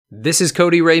This is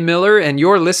Cody Ray Miller, and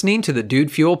you're listening to the Dude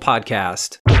Fuel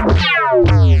Podcast.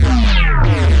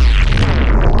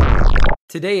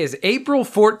 Today is April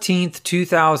 14th,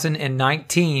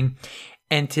 2019,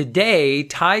 and today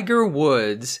Tiger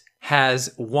Woods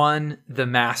has won the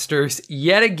Masters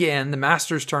yet again, the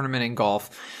Masters tournament in golf,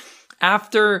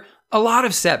 after a lot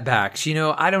of setbacks. You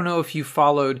know, I don't know if you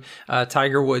followed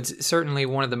Tiger Woods, certainly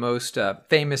one of the most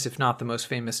famous, if not the most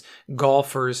famous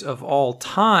golfers of all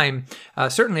time,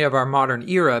 certainly of our modern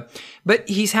era. But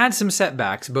he's had some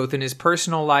setbacks, both in his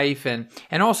personal life and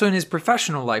also in his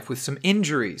professional life, with some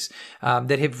injuries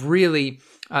that have really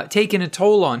taken a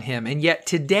toll on him. And yet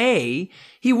today,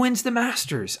 he wins the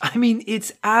Masters. I mean,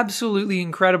 it's absolutely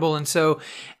incredible. And so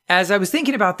as I was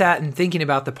thinking about that and thinking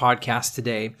about the podcast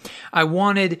today, I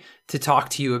wanted to talk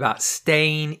to you about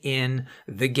staying in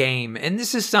the game. And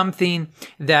this is something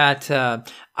that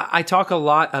I talk a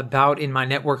lot about in my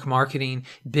network marketing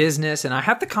business. And I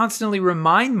have to constantly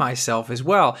remind myself as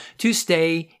well to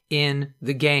stay in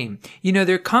the game. You know,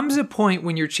 there comes a point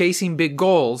when you're chasing big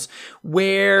goals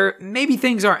where maybe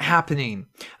things aren't happening.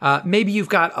 Maybe you've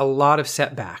got a lot of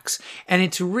setbacks. And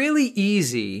it's really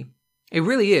easy. It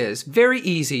really is very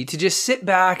easy to just sit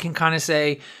back and kind of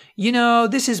say, you know,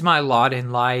 this is my lot in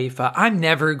life. I'm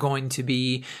never going to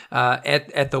be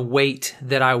at the weight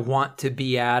that I want to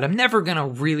be at. I'm never going to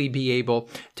really be able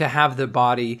to have the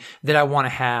body that I want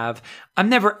to have. I'm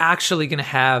never actually going to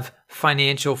have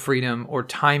financial freedom or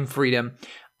time freedom.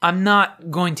 I'm not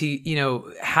going to, you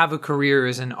know, have a career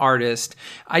as an artist.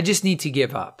 I just need to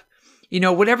give up. You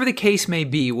know, whatever the case may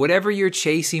be, whatever you're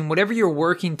chasing, whatever you're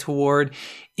working toward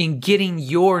in getting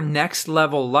your next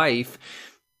level life,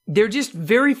 there just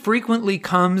very frequently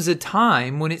comes a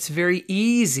time when it's very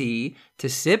easy to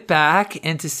sit back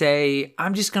and to say,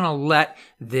 I'm just going to let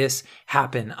this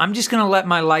happen. I'm just going to let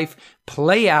my life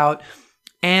play out,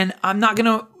 and I'm not going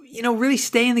to, you know, really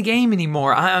stay in the game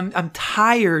anymore. I'm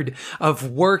tired of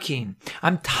working.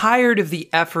 I'm tired of the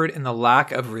effort and the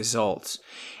lack of results.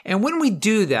 And when we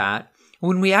do that,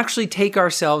 when we actually take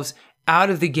ourselves out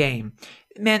of the game,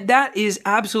 man, that is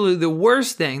absolutely the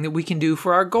worst thing that we can do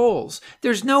for our goals.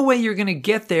 There's no way you're going to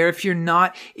get there if you're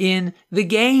not in the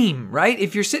game, right?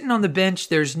 If you're sitting on the bench,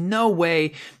 there's no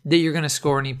way that you're going to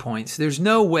score any points. There's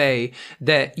no way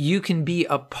that you can be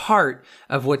a part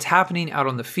of what's happening out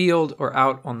on the field or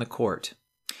out on the court.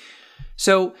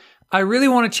 So I really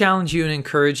want to challenge you and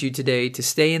encourage you today to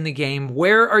stay in the game.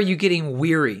 Where are you getting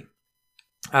weary?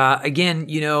 Again,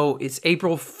 you know, it's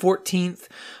April 14th.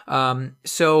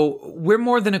 So we're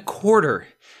more than a quarter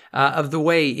of the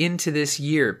way into this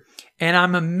year. And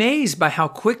I'm amazed by how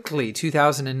quickly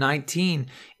 2019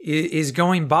 is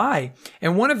going by.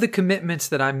 And one of the commitments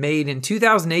that I made in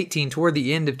 2018, toward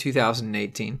the end of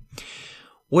 2018,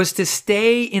 was to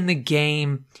stay in the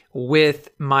game with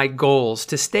my goals,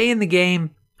 to stay in the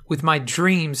game with my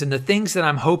dreams and the things that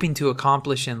I'm hoping to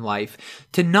accomplish in life,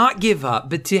 to not give up,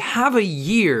 but to have a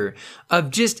year of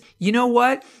just, you know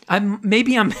what?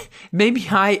 Maybe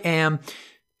I am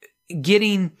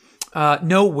getting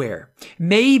nowhere.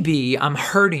 Maybe I'm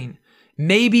hurting.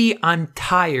 Maybe I'm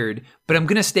tired, but I'm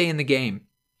going to stay in the game.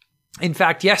 In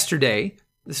fact, yesterday,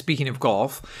 speaking of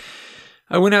golf,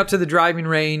 I went out to the driving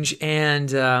range and,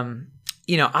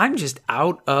 you know, I'm just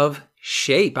out of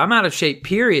shape. I'm out of shape,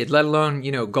 period, let alone,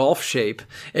 you know, golf shape.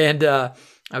 And I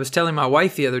was telling my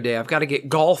wife the other day, I've got to get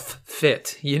golf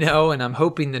fit, you know, and I'm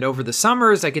hoping that over the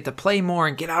summers I get to play more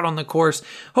and get out on the course.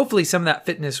 Hopefully some of that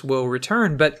fitness will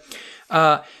return. But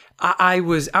I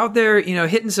was out there, you know,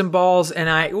 hitting some balls, and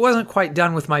I wasn't quite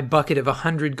done with my bucket of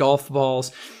 100 golf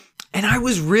balls. And I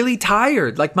was really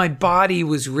tired. Like, my body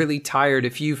was really tired.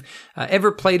 If you've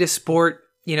ever played a sport,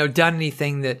 you know, done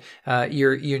anything that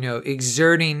you're, you know,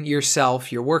 exerting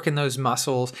yourself, you're working those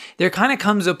muscles, there kind of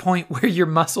comes a point where your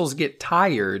muscles get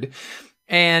tired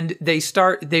and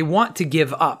they want to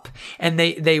give up, and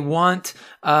they want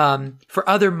for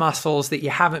other muscles that you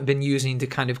haven't been using to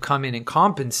kind of come in and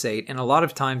compensate. And a lot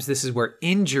of times this is where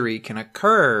injury can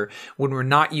occur, when we're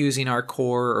not using our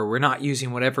core, or we're not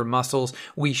using whatever muscles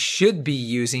we should be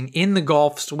using in the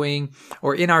golf swing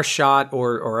or in our shot,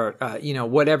 or you know,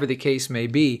 whatever the case may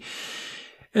be.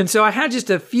 And so I had just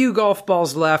a few golf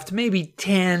balls left, maybe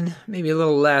 10, maybe a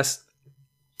little less.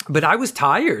 But I was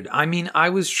tired. I mean, I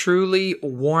was truly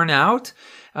worn out.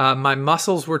 My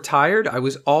muscles were tired. I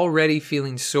was already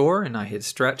feeling sore, and I had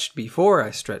stretched before.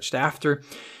 I stretched after.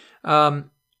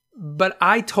 But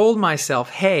I told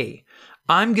myself, hey,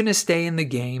 I'm going to stay in the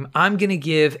game. I'm going to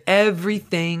give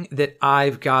everything that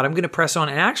I've got. I'm going to press on,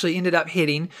 and actually ended up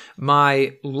hitting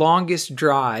my longest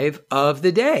drive of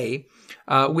the day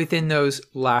within those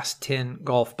last 10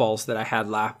 golf balls that I had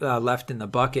left in the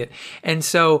bucket. And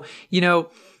so,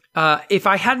 if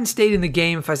I hadn't stayed in the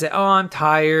game, if I said, "Oh, I'm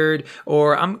tired,"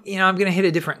 or I'm going to hit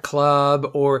a different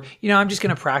club, or I'm just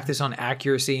going to practice on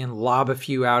accuracy and lob a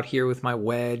few out here with my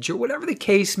wedge, or whatever the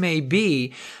case may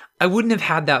be, I wouldn't have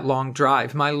had that long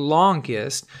drive, my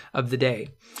longest of the day.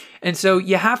 And so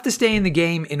you have to stay in the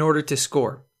game in order to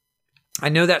score. I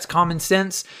know that's common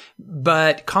sense,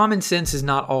 but common sense is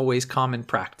not always common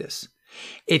practice.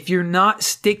 If you're not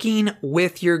sticking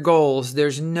with your goals,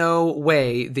 there's no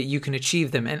way that you can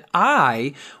achieve them. And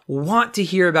I want to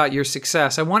hear about your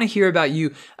success. I want to hear about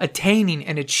you attaining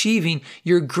and achieving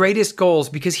your greatest goals,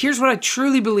 because here's what I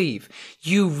truly believe.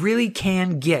 You really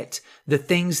can get the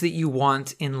things that you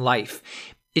want in life.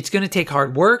 It's going to take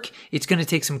hard work. It's going to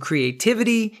take some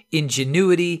creativity,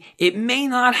 ingenuity. It may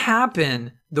not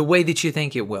happen the way that you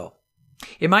think it will.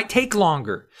 It might take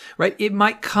longer, right? It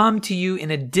might come to you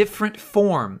in a different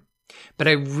form. But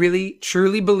I really,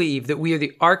 truly believe that we are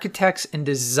the architects and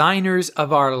designers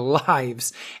of our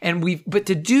lives. But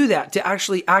to do that, to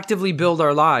actually actively build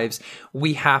our lives,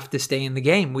 we have to stay in the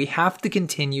game. We have to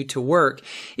continue to work.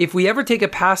 If we ever take a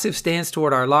passive stance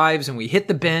toward our lives and we hit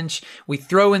the bench, we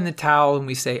throw in the towel and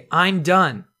we say, "I'm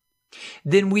done,"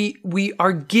 then we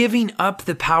are giving up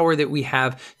the power that we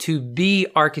have to be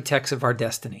architects of our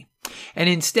destiny. And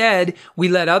instead, we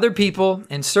let other people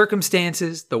and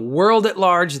circumstances, the world at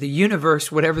large, the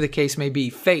universe, whatever the case may be,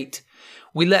 fate,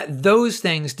 we let those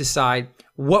things decide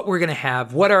what we're going to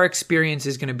have, what our experience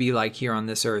is going to be like here on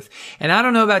this earth. And I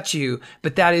don't know about you,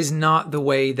 but that is not the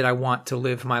way that I want to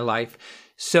live my life.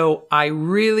 So I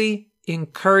really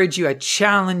encourage you, I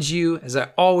challenge you, as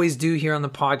I always do here on the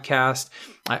podcast,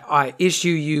 I issue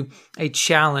you a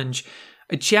challenge.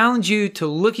 I challenge you to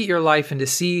look at your life and to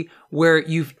see where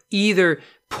you've either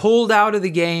pulled out of the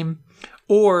game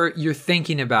or you're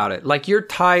thinking about it. Like you're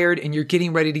tired and you're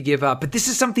getting ready to give up, but this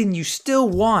is something you still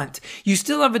want. You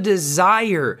still have a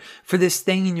desire for this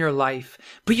thing in your life,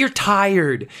 but you're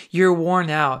tired. You're worn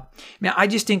out. Man, I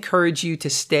just encourage you to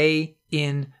stay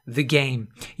in the game.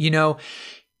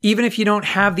 Even if you don't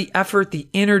have the effort, the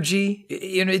energy,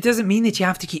 it doesn't mean that you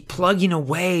have to keep plugging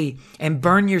away and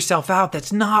burn yourself out.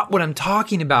 That's not what I'm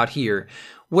talking about here.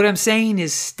 What I'm saying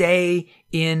is stay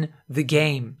in the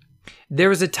game. There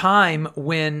was a time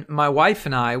when my wife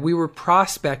and I, we were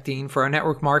prospecting for our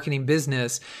network marketing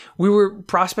business. We were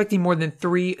prospecting more than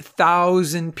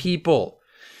 3,000 people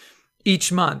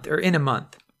each month or in a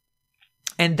month.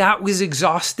 And that was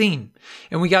exhausting.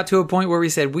 And we got to a point where we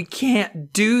said, we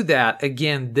can't do that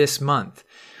again this month.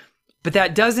 But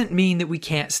that doesn't mean that we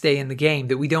can't stay in the game,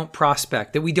 that we don't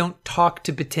prospect, that we don't talk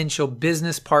to potential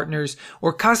business partners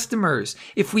or customers.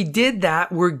 If we did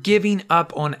that, we're giving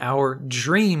up on our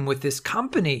dream with this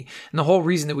company and the whole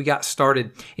reason that we got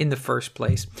started in the first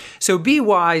place. So be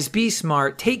wise, be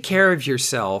smart, take care of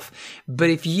yourself.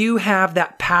 But if you have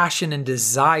that passion and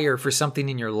desire for something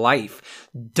in your life,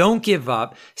 don't give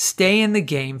up, stay in the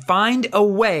game, find a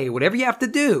way, whatever you have to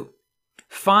do,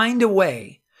 find a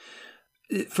way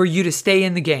for you to stay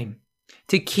in the game,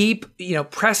 to keep,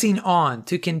 pressing on,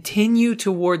 to continue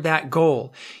toward that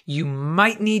goal. You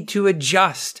might need to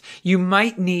adjust. You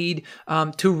might need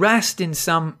to rest in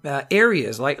some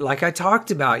areas, like I talked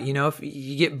about. If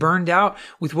you get burned out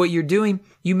with what you're doing,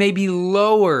 you may be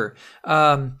lower,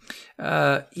 the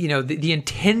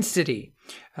intensity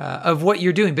of what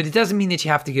you're doing, but it doesn't mean that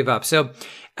you have to give up. So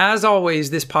as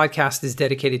always, this podcast is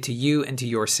dedicated to you and to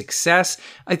your success.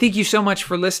 I thank you so much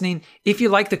for listening. If you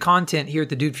like the content here at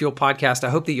the Dude Fuel podcast, I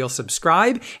hope that you'll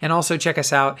subscribe and also check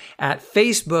us out at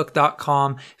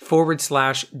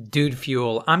facebook.com/Dude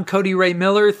Fuel. I'm Cody Ray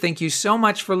Miller. Thank you so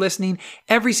much for listening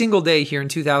every single day here in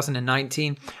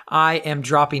 2019. I am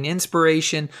dropping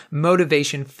inspiration,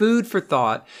 motivation, food for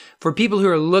thought for people who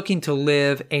are looking to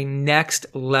live a next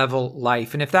level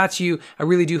life. And if that's you, I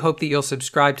really do hope that you'll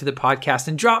subscribe to the podcast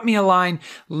and drop me a line.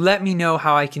 Let me know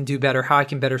how I can do better, how I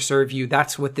can better serve you.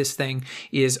 That's what this thing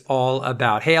is all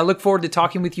about. Hey, I look forward to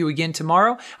talking with you again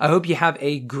tomorrow. I hope you have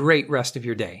a great rest of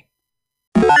your day.